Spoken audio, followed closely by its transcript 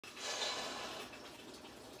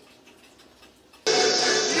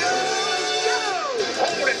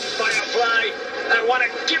want to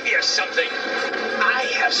give you something. I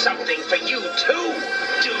have something for you, too,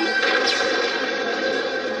 Duke.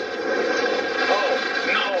 Oh,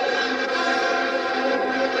 no.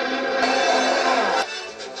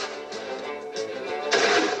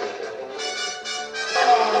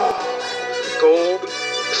 Gold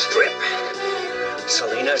strip.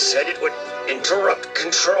 Selena said it would interrupt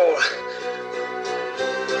control.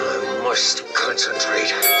 I must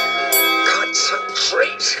concentrate.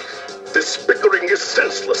 Concentrate. This bickering is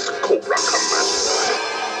senseless, Cobra Commander.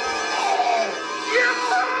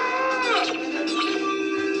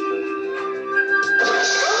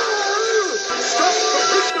 Stop the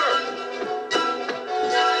prisoner!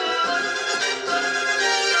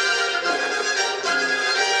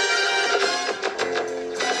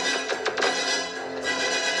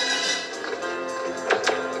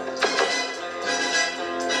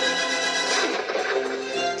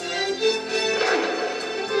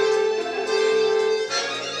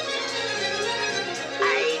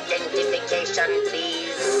 Identification,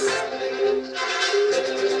 please.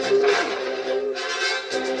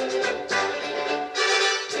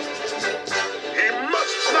 He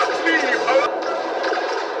must not leave alone.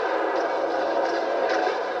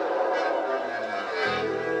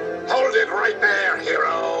 Hold it right there,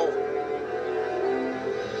 hero.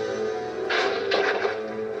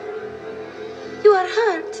 You are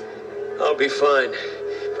hurt. I'll be fine,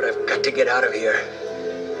 but I've got to get out of here.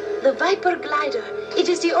 The Viper glider. It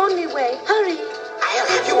is the only way. Hurry. I'll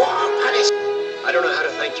have you all punished. I don't know how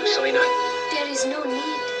to thank you, Selena. There is no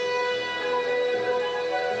need.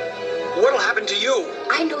 What'll happen to you?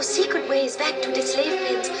 I know secret ways back to the slave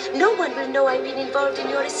pens. No one will know I've been involved in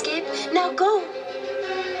your escape. Now go.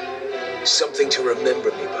 Something to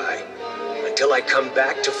remember me by. Until I come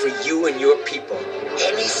back to free you and your people.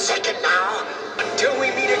 Any second now. Until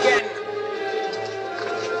we meet again.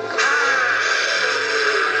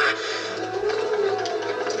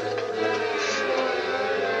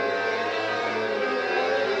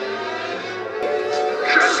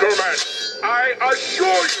 Gentlemen, I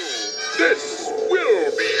assure you, this will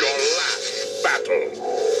be your last battle.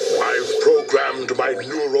 I've programmed my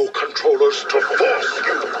neurocontrollers to force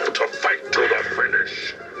you to fight to the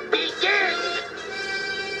finish. Begin!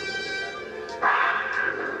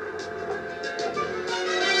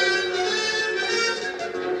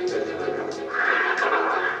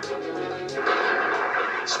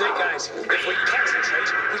 Snake Eyes, if we concentrate,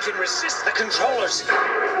 we can resist the controllers.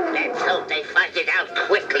 Let's hope they find it out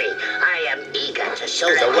quickly. I am eager to show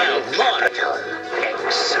the world more.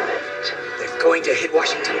 Excellent. They're going to hit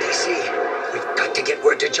Washington, D.C. We've got to get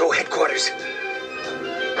word to Joe headquarters.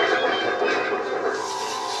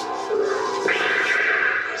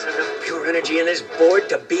 There's enough pure energy in this board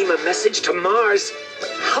to beam a message to Mars.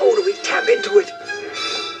 But how do we tap into it?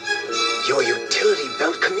 Your utility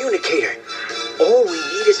belt communicator. All we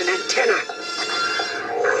need is an antenna.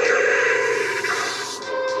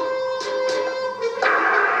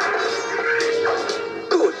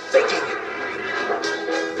 Good thinking.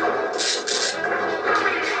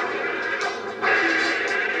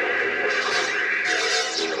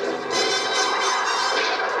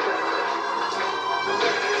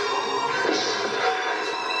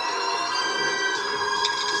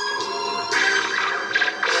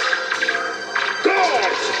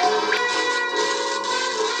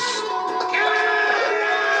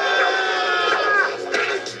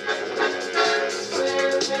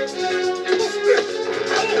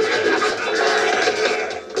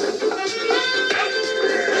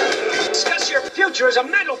 As a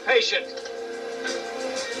mental patient.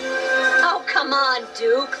 Oh, come on,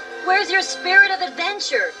 Duke. Where's your spirit of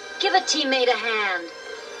adventure? Give a teammate a hand.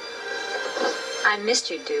 I missed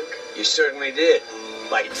you, Duke. You certainly did.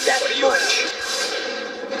 Like that much.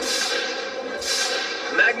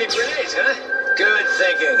 Magnet grenades, huh? Good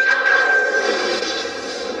thinking.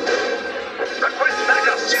 Request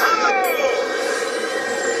backup.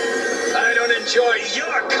 I don't enjoy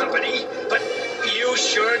your company, but you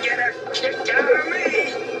sure get a kick out of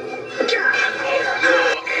me.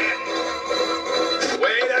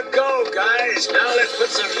 Way to go, guys. Now let's put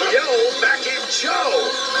some yo back in Joe.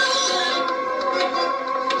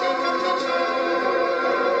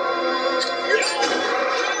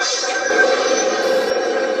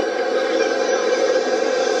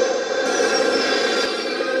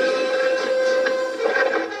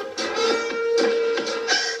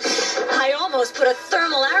 I almost put a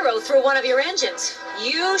thermal arrow through one of your engines.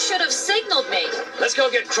 You should have signaled me. Let's go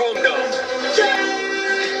get Chrome Dome.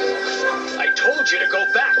 I told you to go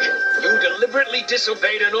back. You deliberately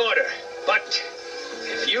disobeyed an order. But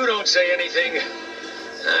if you don't say anything,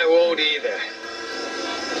 I won't either.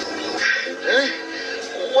 Huh?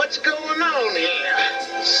 What's going on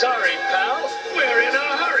here? Sorry, pal. We're in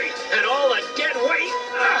a hurry, and all the dead weight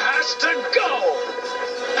has to go.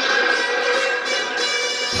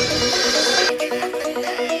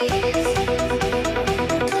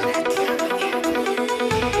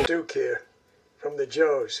 Duke here, from the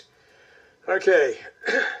Joes. Okay,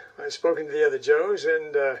 I've spoken to the other Joes,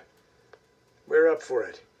 and we're up for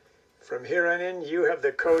it. From here on in, you have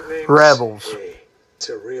the code name Rebels. Hey, it's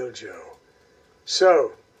a real Joe.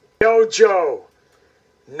 So, yo, Joe.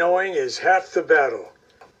 Knowing is half the battle.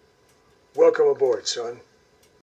 Welcome aboard, son.